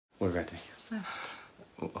We're ready. We're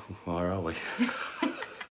ready. Where are we?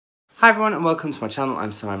 Hi everyone and welcome to my channel.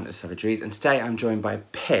 I'm Simon of Savage Reads and today I'm joined by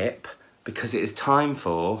Pip because it is time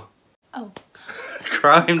for... Oh.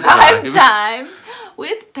 Crime time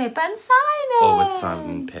with Pip and Simon. Or with Simon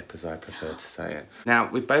and Pip as I prefer to say it.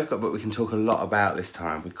 Now we've both got a book we can talk a lot about this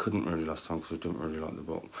time. We couldn't really last time because we didn't really like the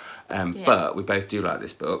book. But we both do like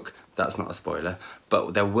this book. That's not a spoiler.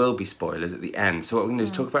 But there will be spoilers at the end. So what we're going to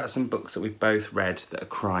do is talk about some books that we've both read that are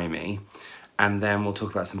crimey. And then we'll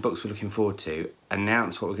talk about some books we're looking forward to,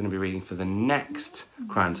 announce what we're going to be reading for the next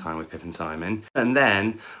Crime Time with Pip and Simon, and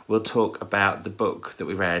then we'll talk about the book that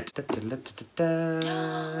we read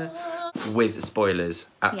with spoilers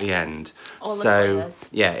at the end. All the spoilers.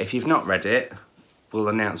 Yeah, if you've not read it, we'll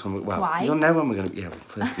announce when why? You'll know when we're going to... Yeah,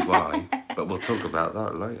 firstly why, but we'll talk about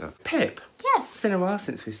that later. Pip. Yes. It's been a while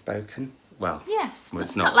since we've spoken. Well, yes. Well,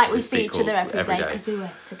 it's not like we see each other every day because we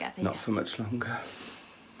work together. Not for much longer.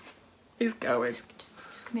 He's going.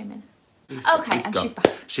 Just come here a minute. Okay, and she's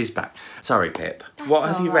back. She's back. Sorry, Pip. That's what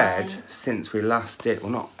have you read alright. since we last did?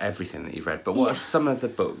 Well, not everything that you've read, but what are some of the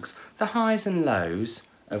books, the highs and lows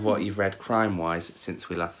of what you've read crime-wise since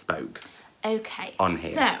we last spoke? Okay. On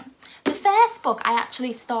here. So, the first book I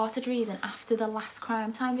actually started reading after the last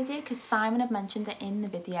Crime Time video because Simon had mentioned it in the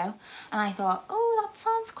video, and I thought, oh, that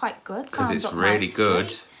sounds quite good. Because it's really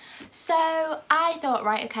good. So I thought,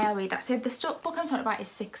 right, okay, I'll read that. So the book I'm talking about is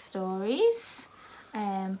 6 Stories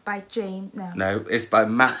by James... No, it's by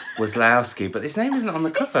Matt Wazlowski, but his name isn't on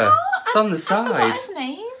the cover. It's on the side. I forgot his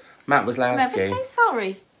name. Matt Wazlowski. I'm ever so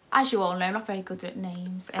sorry. As you all know, I'm not very good at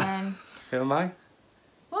names. Who am I?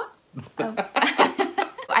 What? Oh.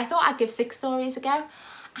 I thought I'd give 6 Stories a go.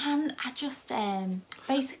 And I just,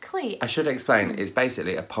 basically... I should explain, it's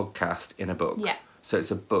basically a podcast in a book. Yeah. So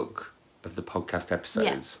it's a book of the podcast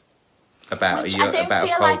episodes. Yeah. About Which a year, I don't about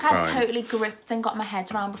feel a cold like crime. I totally gripped and got my head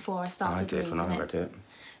around before I started reading it. I did when I read it.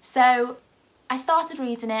 So I started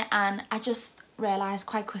reading it and I just realised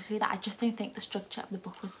quite quickly that I just don't think the structure of the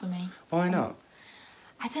book was for me. Why not?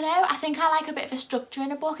 I don't know. I think I like a bit of a structure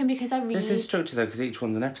in a book, and because I read... This is structure though, because each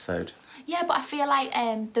one's an episode. Yeah, but I feel like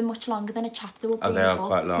they're much longer than a chapter will be. Oh, they are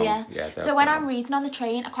quite long. Yeah. So when I'm reading on the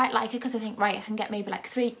train, I quite like it because I think, right, I can get maybe like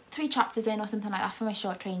three chapters in or something like that for my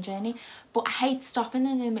short train journey. But I hate stopping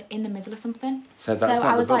in the middle of something. So that's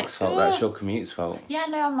not the book's fault, that's your commute's fault. Yeah,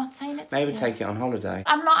 no, I'm not saying it's... Maybe take it on holiday.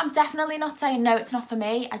 I'm definitely not saying, no, it's not for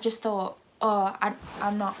me. I just thought, oh,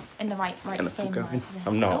 I'm not in the right frame of mind.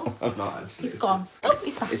 I'm not actually. He's gone. Oh,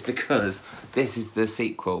 he's back. It's because this is the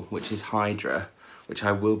sequel, which is Hydra, which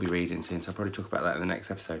I will be reading soon, so I'll probably talk about that in the next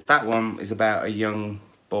episode. That one is about a young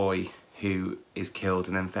boy who is killed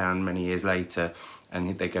and then found many years later,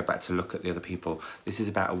 and they go back to look at the other people. This is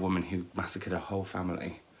about a woman who massacred her whole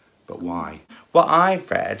family. But why? What I've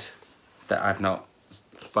read that I've not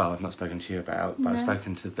spoken to you about, but I've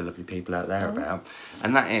spoken to the lovely people out there about,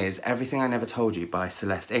 and that is Everything I Never Told You by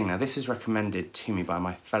Celeste Ng. Now, this is recommended to me by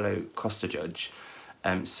my fellow Costa judge,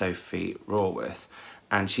 Sophie Raworth,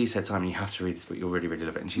 and she said, Simon, you have to read this book, you'll really, really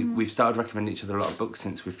love it. And we've started recommending each other a lot of books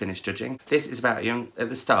since we finished judging. This is about at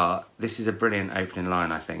the start, this is a brilliant opening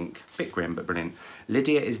line, I think. Bit grim, but brilliant.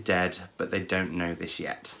 Lydia is dead, but they don't know this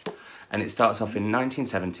yet. And it starts off in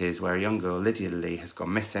 1970s, where a young girl, Lydia Lee, has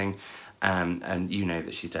gone missing. And you know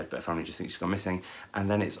that she's dead, but her family just thinks she's gone missing.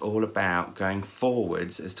 And then it's all about going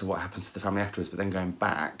forwards as to what happens to the family afterwards, but then going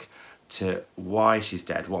back to why she's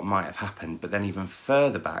dead, what might have happened, but then even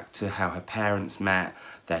further back to how her parents met,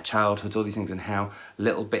 their childhoods, all these things, and how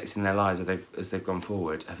little bits in their lives as they've gone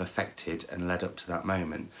forward have affected and led up to that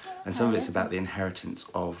moment. And some of it's about the inheritance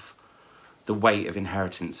of the weight of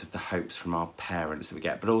inheritance of the hopes from our parents that we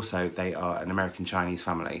get, but also they are an American Chinese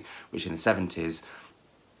family, which in the 70s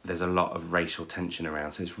there's a lot of racial tension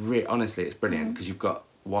around. So it's honestly, it's brilliant because you've got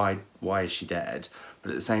why is she dead, but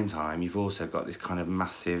at the same time you've also got this kind of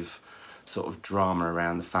massive sort of drama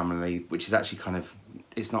around the family, which is actually kind of,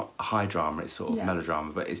 it's not high drama, it's sort of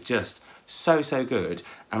melodrama, but it's just so good.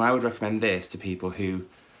 And I would recommend this to people who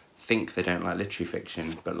think they don't like literary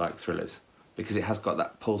fiction but like thrillers, because it has got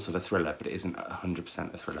that pulse of a thriller, but it isn't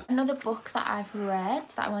 100% a thriller. Another book that I've read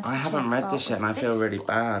that I wanted to haven't read this yet and I feel really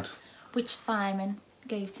bad. Which Simon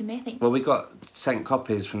gave to me, I think. Well, we got sent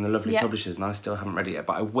copies from the lovely publishers and I still haven't read it yet,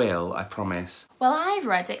 but I will, I promise. Well, I've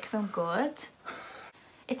read it because I'm good.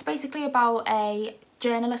 It's basically about a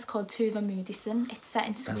journalist called Tuva Moodysson. It's set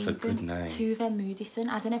in Sweden. That's a good name. Tuva Moodysson.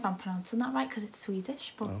 I don't know if I'm pronouncing that right because it's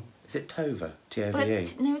Swedish, but... Oh. Is it Tova? T-O-V-E? But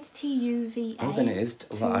it's T-U-V-A. Oh, then it is.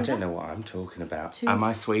 Well, I don't know what I'm talking about. Tuva. Am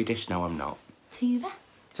I Swedish? No, I'm not. Tuva?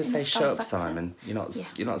 Just say shut up, Simon. You're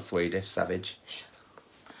not Swedish, savage. Shut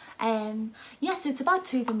up. Yeah, so it's about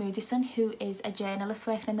Tuva Moodysson, who is a journalist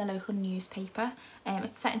working in the local newspaper.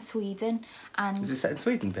 It's set in Sweden, and Is it set in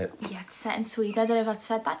Sweden, Pip? yeah, it's set in Sweden. I don't know if I've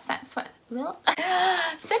said that. Set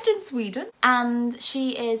in Sweden, and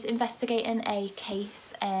she is investigating a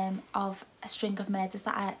case of a string of murders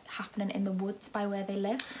that are happening in the woods by where they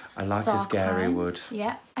live. I like a scary wood.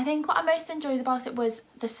 Yeah, I think what I most enjoyed about it was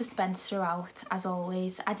the suspense throughout. As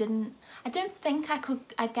always, I don't think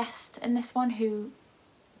I guessed in this one who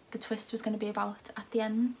the twist was going to be about at the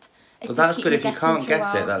end. But that's good. If you can't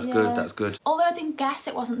guess it, that's good. That's good. Although I didn't guess,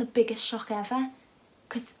 it wasn't the biggest shock ever,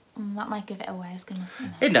 because that might give it away. I was gonna.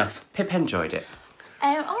 Enough. Pip enjoyed it.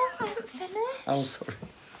 Oh, I haven't finished. Oh, sorry.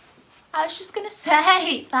 I was just gonna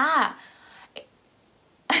say that.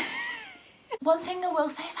 One thing I will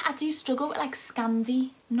say is that I do struggle with like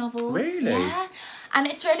Scandi novels. Really? Yeah. And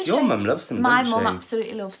it's really Your strange. mum loves them, My doesn't mum she?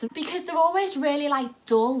 absolutely loves them because they're always really like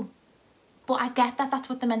dull. But I get that that's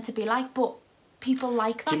what they're meant to be like. But people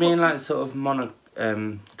like that. Do you mean like sort of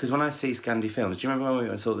because when I see Scandi films, do you remember when we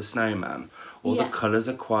went and saw The Snowman? All the colours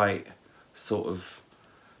are quite sort of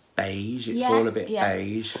beige. It's all a bit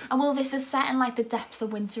beige. And well, this is set in like the depths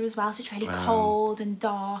of winter as well, so it's really cold and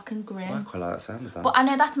dark and grim. Well, I quite like that sound of that. But I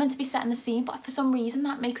know that's meant to be set in the scene, but for some reason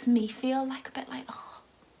that makes me feel like a bit like, oh.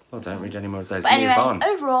 Well, don't read any more of those. But anyway, move on.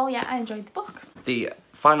 overall, yeah, I enjoyed the book. The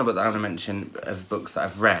final book that I want to mention of books that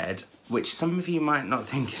I've read, which some of you might not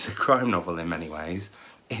think is a crime novel in many ways,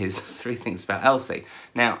 is Three Things About Elsie.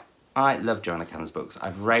 Now, I love Joanna Cannon's books.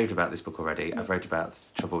 I've raved about this book already. I've raved about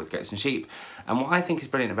Trouble with Goats and Sheep. And what I think is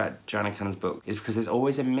brilliant about Joanna Cannon's book is because there's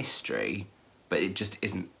always a mystery, but it just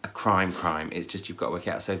isn't a crime. It's just you've got to work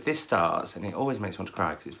it out. So this starts, and it always makes me want to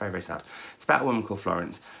cry because it's very, very sad. It's about a woman called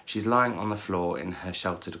Florence. She's lying on the floor in her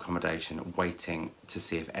sheltered accommodation, waiting to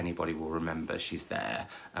see if anybody will remember she's there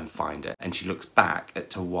and find her. And she looks back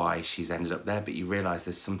to why she's ended up there, but you realise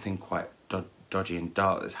there's something quite dodgy and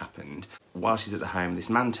dark that's happened. While she's at the home, this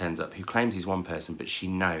man turns up who claims he's one person, but she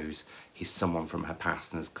knows he's someone from her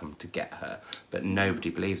past and has come to get her. But nobody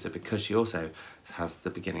believes her because she also has the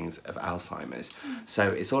beginnings of Alzheimer's.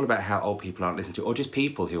 So it's all about how old people aren't listened to, or just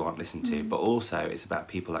people who aren't listened to, but also it's about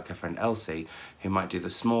people like her friend Elsie, who might do the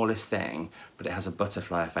smallest thing, but it has a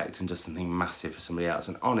butterfly effect and does something massive for somebody else.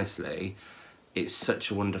 And honestly, it's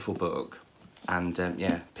such a wonderful book. And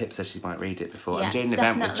yeah, Pip says she might read it before. Yeah, I'm doing an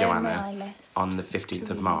event with Joanna on the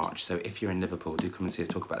 15th of March, so if you're in Liverpool, do come and see us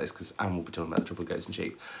talk about this, because Anne will be talking about Trouble, Goats and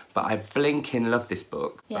Sheep. But I blinking love this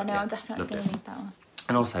book. Yeah, no, I'm definitely going to read that one.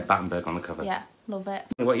 And also Battenberg on the cover. Yeah, love it.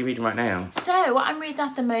 What are you reading right now? So, what I'm reading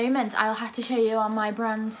at the moment, I'll have to show you on my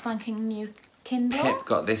brand spanking new Kindle. Pip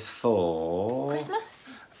got this for...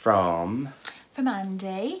 Christmas. From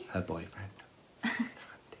Andy. her boyfriend.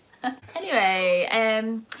 Anyway,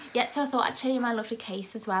 yeah, so I thought I'd show you my lovely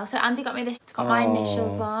case as well. So Andy got me this, it's got my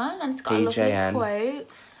initials on, and it's got PJN. a lovely quote.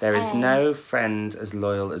 There is no friend as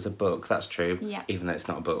loyal as a book. That's true, yeah. Even though it's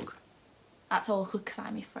not a book. That's awkward because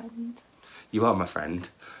I'm your friend. You are my friend,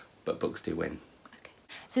 but books do win. Okay.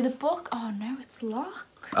 So the book, oh no, it's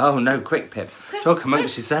locked. Oh no, quick Pip. Talk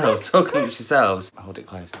amongst yourselves, talk amongst yourselves. Hold it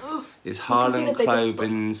close. It's Harlan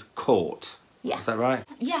Coben's Court. Yes. Is that right?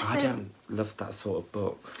 Yes. I don't love that sort of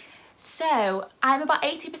book. So, I'm about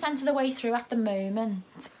 80% of the way through at the moment,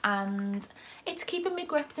 and it's keeping me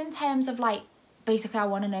gripped in terms of, like, basically I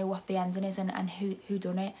want to know what the ending is and who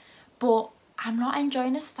done it, but I'm not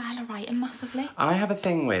enjoying his style of writing massively. I have a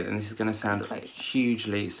thing with, and this is going to sound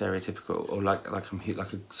hugely stereotypical or like a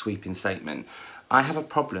sweeping statement, I have a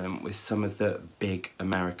problem with some of the big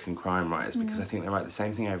American crime writers because I think they write the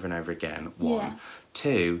same thing over and over again, one. Yeah.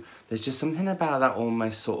 Two, there's just something about that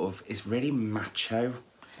almost sort of, it's really macho.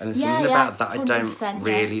 And there's something about that I don't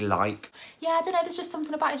really like. Yeah, I don't know, there's just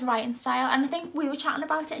something about his writing style. And I think we were chatting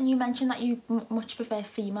about it and you mentioned that you much prefer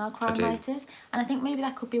female crime writers. And I think maybe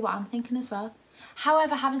that could be what I'm thinking as well.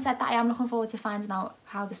 However, having said that, I am looking forward to finding out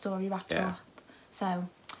how the story wraps up. So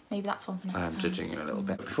maybe that's one for next time. I'm judging you a little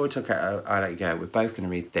bit. Before we talk about I Let You Go, we're both going to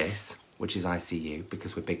read this, which is ICU,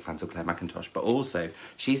 because we're big fans of Claire Mackintosh, but also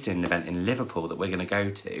she's doing an event in Liverpool that we're going to go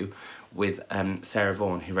to with Sarah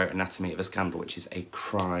Vaughan, who wrote Anatomy of a Scandal, which is a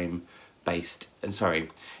crime-based,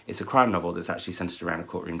 it's a crime novel that's actually centred around a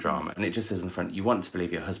courtroom drama, and it just says on the front, you want to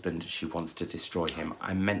believe your husband, she wants to destroy him.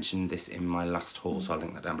 I mentioned this in my last haul, so I'll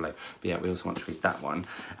link that down below. But yeah, we also want to read that one.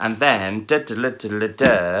 And then,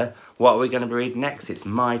 what are we going to read next? It's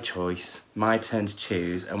my choice, my turn to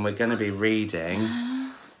choose, and we're going to be reading...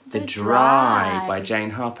 The Dry by Jane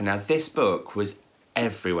Harper. Now, this book was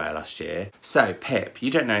everywhere last year. So, Pip,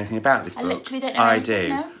 you don't know anything about this book. I literally don't know anything, do.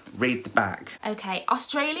 No. Read the back. Okay,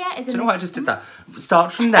 Australia is in... Do you know why I just did that?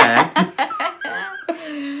 Start from there.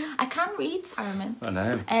 I can read, Simon. I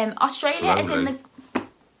know. Australia Slowly.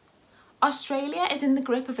 is in the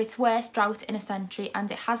grip of its worst drought in a century,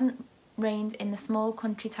 and it hasn't rained in the small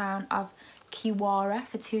country town of Kiwara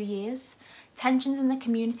for 2 years. Tensions in the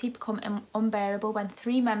community become unbearable when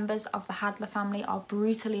 3 members of the Hadler family are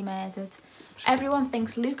brutally murdered. Everyone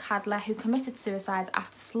thinks Luke Hadler, who committed suicide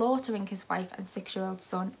after slaughtering his wife and 6-year-old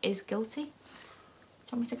son, is guilty. Do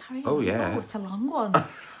you want me to carry on? Oh, yeah. Oh, it's a long one.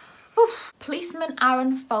 Oof. Policeman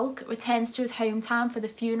Aaron Falk returns to his hometown for the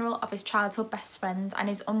funeral of his childhood best friend and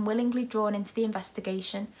is unwillingly drawn into the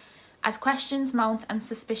investigation. As questions mount and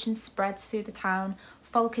suspicion spreads through the town,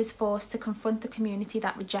 Falk is forced to confront the community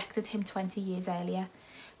that rejected him 20 years earlier.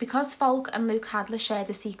 Because Falk and Luke Hadler shared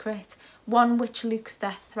a secret, one which Luke's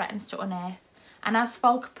death threatens to unearth, and as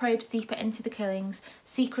Falk probes deeper into the killings,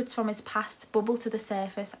 secrets from his past bubble to the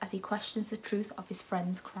surface as he questions the truth of his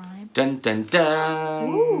friend's crime. Dun dun dun!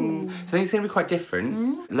 Ooh. So I think it's going to be quite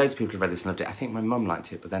different. Loads of people have read this and loved it. I think my mum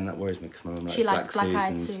liked it, but then that worries me because my mum likes She liked Black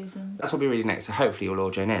Black-Eyed Susans. Susan. That's what we'll be reading next, so hopefully you'll all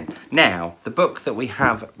join in. Now, the book that we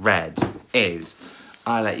have read is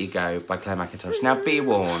I Let You Go by Claire Mackintosh. Now, be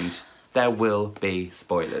warned, there will be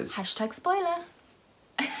spoilers. Hashtag spoiler.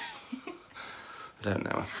 I don't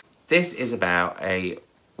know. This is about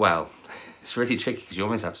well, it's really tricky because you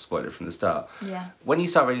almost have to spoil it from the start. Yeah. When you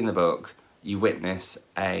start reading the book, you witness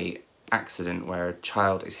a accident where a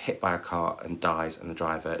child is hit by a car and dies and the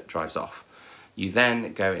driver drives off. You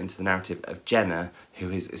then go into the narrative of Jenna, who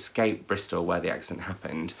has escaped Bristol where the accident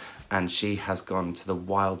happened, and she has gone to the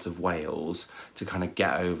wilds of Wales to kind of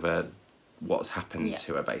get over what's happened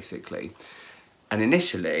to her, basically. And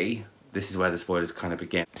initially, this is where the spoilers kind of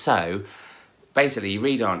begin. So, basically, you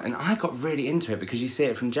read on, and I got really into it because you see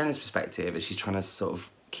it from Jenna's perspective as she's trying to sort of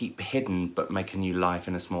keep hidden but make a new life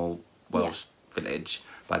in a small Welsh village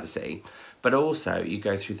by the sea. But also, you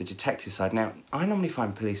go through the detective side. Now, I normally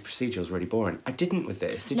find police procedurals really boring. I didn't with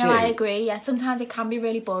this, did you? No, I agree, yeah. Sometimes it can be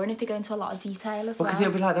really boring if they go into a lot of detail as well. Well, because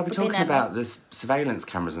it'll be like, they'll be talking about the surveillance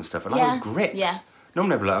cameras and stuff, and I was gripped. Yeah.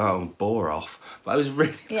 Normally I'd be like, oh, bore off. But I was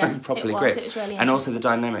really properly gripped. It was really and also the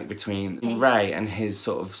dynamic between Ray and his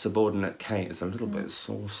sort of subordinate Kate is a little bit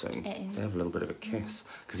saucy. It is. They have a little bit of a kiss.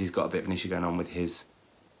 Because he's got a bit of an issue going on with his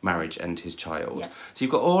marriage and his child. Yeah. So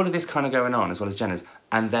you've got all of this kind of going on, as well as Jenna's.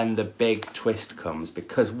 And then the big twist comes.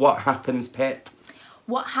 Because what happens, Pip?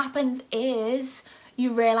 What happens is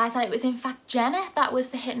you realise that it was in fact Jenna that was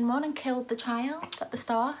the hit and run and killed the child at the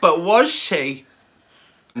start. But was she?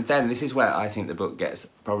 And then this is where I think the book gets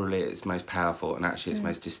probably its most powerful and actually its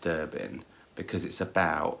most disturbing, because it's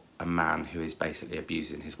about a man who is basically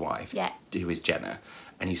abusing his wife, who is Jenna,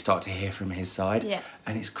 and you start to hear from his side,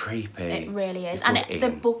 and it's creepy. It really is. And the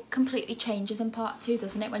book completely changes in part 2,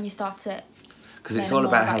 doesn't it, when you start to... Because it's all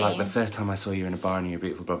about how, like, the first time I saw you in a bar and you're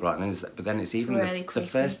beautiful, blah, blah, and but then it's even really the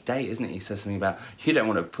first date, isn't it? He says something about, you don't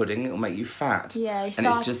want a pudding, it'll make you fat. Yeah, and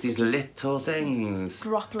it's just these little things.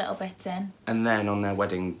 Drop little bits in. And then on their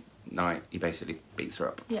wedding night, he basically beats her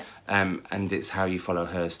up. Yeah. And it's how you follow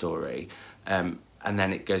her story. And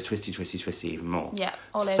then it goes twisty, twisty, twisty even more. Yeah,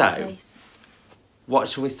 all over the place. What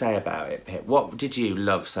shall we say about it, Pip? What did you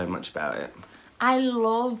love so much about it? I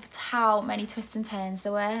loved how many twists and turns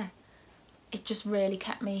there were. It just really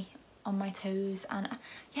kept me on my toes, and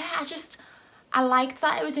yeah, I liked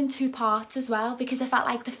that it was in 2 parts as well, because I felt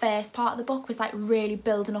like the first part of the book was like really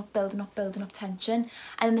building up tension,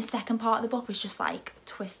 and then the second part of the book was just like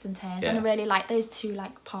twists and turns, and I really like those 2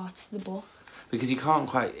 like parts of the book. Because you can't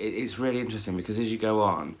quite, it's really interesting because as you go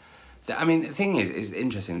on, I mean, the thing is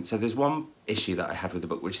interesting. So there's one issue that I had with the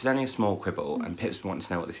book, which is only a small quibble, and Pip's wanting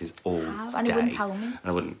to know what this is all day. And he wouldn't tell me. And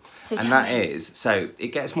I wouldn't. So and that is, so it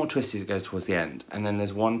gets more twisty as it goes towards the end, and then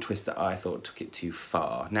there's one twist that I thought took it too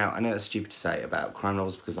far. Now, I know that's stupid to say about crime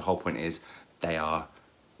novels, because the whole point is they are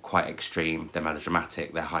quite extreme, they're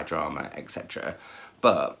melodramatic, they're high drama, etc.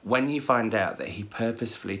 But when you find out that he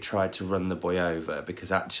purposefully tried to run the boy over,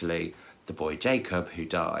 because actually the boy Jacob, who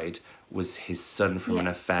died, was his son from an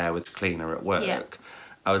affair with the cleaner at work,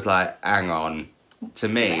 I was like, hang on. To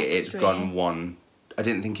me, it's gone one... I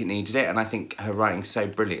didn't think it needed it, and I think her writing's so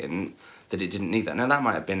brilliant that it didn't need that. Now, that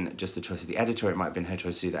might have been just the choice of the editor, it might have been her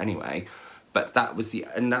choice to do that anyway, but that was the...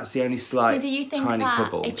 And that's the only slight, so do you think tiny that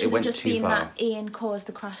quibble. It should have just been that Ian caused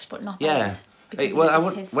the crash, but not that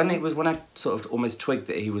when I sort of almost twigged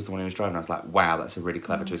that he was the one who was driving, I was like, wow, that's a really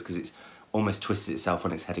clever twist, because it's almost twisted itself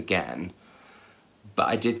on its head again. But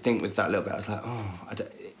I did think with that little bit, I was like, oh,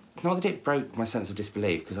 not that it broke my sense of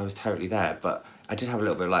disbelief, because I was totally there, but I did have a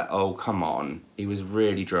little bit of like, oh, come on, he was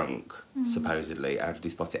really drunk, supposedly. How did he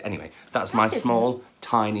spot it? Anyway, that's my small,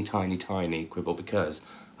 tiny, tiny, tiny quibble, because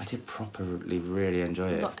I did properly really enjoy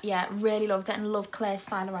it. Yeah, really loved it and loved Claire's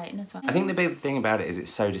style of writing as well. I think the big thing about it is it's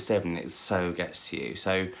so disturbing, it so gets to you.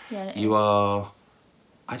 So Yeah, you are...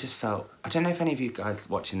 I just felt... I don't know if any of you guys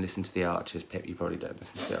watching listen to The Archers. Pip, you probably don't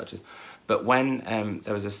listen to The Archers. But when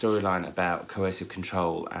there was a storyline about coercive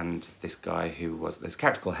control and this guy who was... This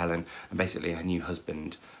character called Helen, and basically her new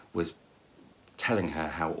husband was telling her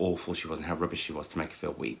how awful she was and how rubbish she was to make her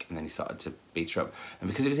feel weak, and then he started to beat her up. And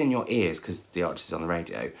because it was in your ears, because The Archers is on the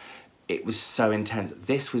radio, it was so intense.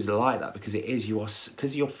 This was like that because it is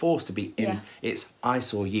because you're forced to be in. Yeah. It's I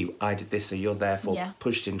saw you, I did this, so you're therefore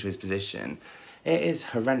pushed into his position. It is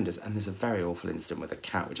horrendous, and there's a very awful incident with a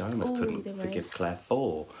cat, which I almost couldn't forgive Claire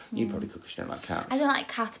for. You probably could because you don't like cats. I don't like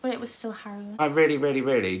cats, but it was still harrowing. I really, really,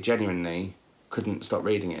 really, genuinely couldn't stop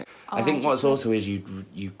reading it. I think what's also is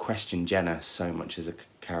you question Jenna so much as a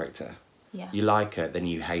character. Yeah. You like her, then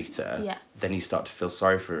you hate her. Yeah. Then you start to feel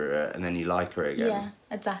sorry for her, and then you like her again. Yeah,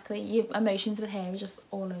 exactly. Your emotions with her are just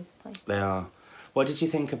all over the place. They are. What did you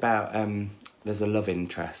think about, there's a love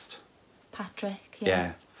interest? Patrick,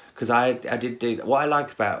 Yeah. Because I did do... What I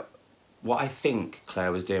like about... What I think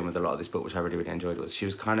Claire was doing with a lot of this book, which I really, really enjoyed, was she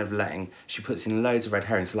was kind of letting... She puts in loads of red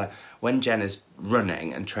herrings. So, like, when Jenna's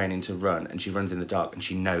running and training to run, and she runs in the dark, and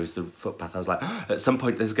she knows the footpath, I was like, at some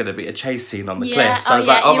point there's going to be a chase scene on the cliff. So I was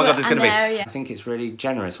like, oh my God, there's going to be... I think it's really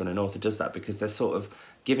generous when an author does that, because they're sort of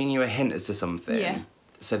giving you a hint as to something...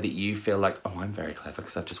 So that you feel like, oh, I'm very clever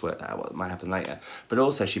because I've just worked out what might happen later. But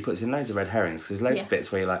also she puts in loads of red herrings because there's loads of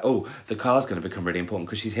bits where you're like, oh, the car's going to become really important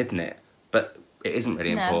because she's hidden it. But it isn't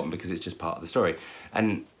really important because it's just part of the story.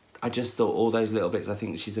 And I just thought all those little bits, I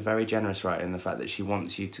think she's a very generous writer in the fact that she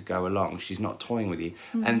wants you to go along. She's not toying with you.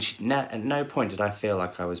 And at no point did I feel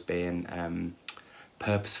like I was being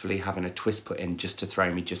purposefully having a twist put in just to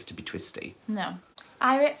throw me, just to be twisty. No.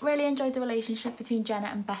 I really enjoyed the relationship between Jenna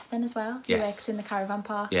and Bethan as well. Who worked in the caravan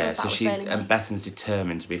park. Yeah, so she really and Bethan's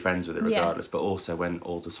determined to be friends with her regardless. But also when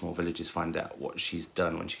all the small villages find out what she's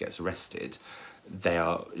done when she gets arrested,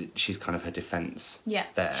 she's kind of her defence. Yeah,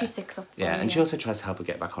 there. she sticks up for her. her, And she also tries to help her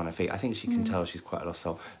get back on her feet. I think she can tell she's quite a lost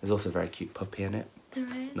soul. There's also a very cute puppy in it. There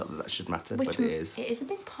is. Not that that should matter, but it is. It is a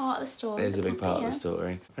big part of the story. It is a big part of the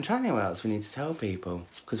story. I'm trying to think what else we need to tell people,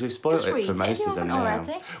 because we've spoiled it for most of them now.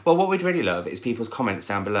 Already. Well, what we'd really love is people's comments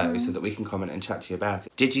down below so that we can comment and chat to you about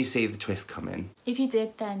it. Did you see the twist coming? If you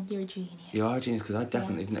did, then you're a genius. You are a genius, because I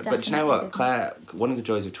definitely didn't. But do you know what, Claire, one of the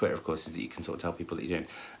joys of Twitter, of course, is that you can sort of tell people that you're doing.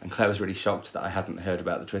 And Claire was really shocked that I hadn't heard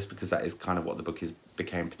about the twist, because that is kind of what the book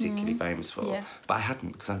became particularly famous for. Yeah. But I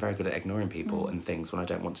hadn't, because I'm very good at ignoring people and things when I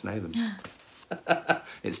don't want to know them.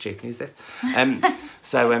 It's cheeky, who's this?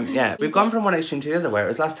 Yeah, we've gone from one extreme to the other, where it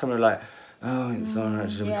was last time we were like, oh, it's alright,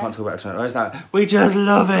 we can't talk about it tonight. I was like, we just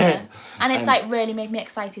love it! Yeah. And it's like really made me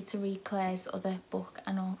excited to read Claire's other book,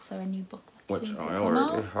 and also a new book that's which soon to I come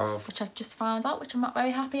already out, have. which I've just found out, which I'm not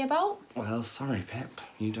very happy about. Well, sorry, Pip,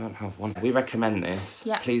 you don't have one. We recommend this.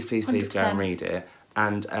 Yeah, please, please, please 100%. go and read it.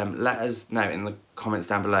 And let us know in the comments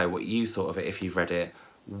down below what you thought of it if you've read it.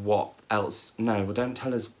 What else? No, well, don't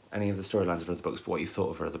tell us any of the storylines of other books, but what you thought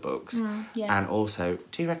of other books. And also,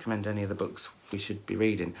 do you recommend any of the books we should be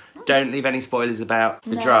reading? Don't leave any spoilers about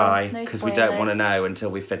The Dry, because we don't want to know until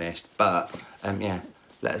we've finished. But, yeah,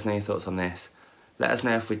 let us know your thoughts on this. Let us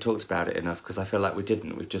know if we talked about it enough, because I feel like we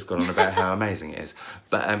didn't. We've just gone on about how amazing it is.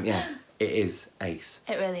 But, yeah, it is ace.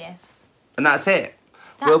 It really is. And that's it.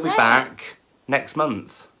 We'll be back next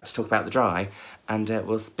month to talk about The Dry, and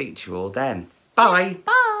we'll speak to you all then. Bye!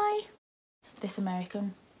 Bye! This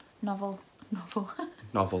American novel.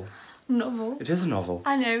 Novel. Novel. It is a novel.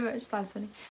 I know, but it sounds funny.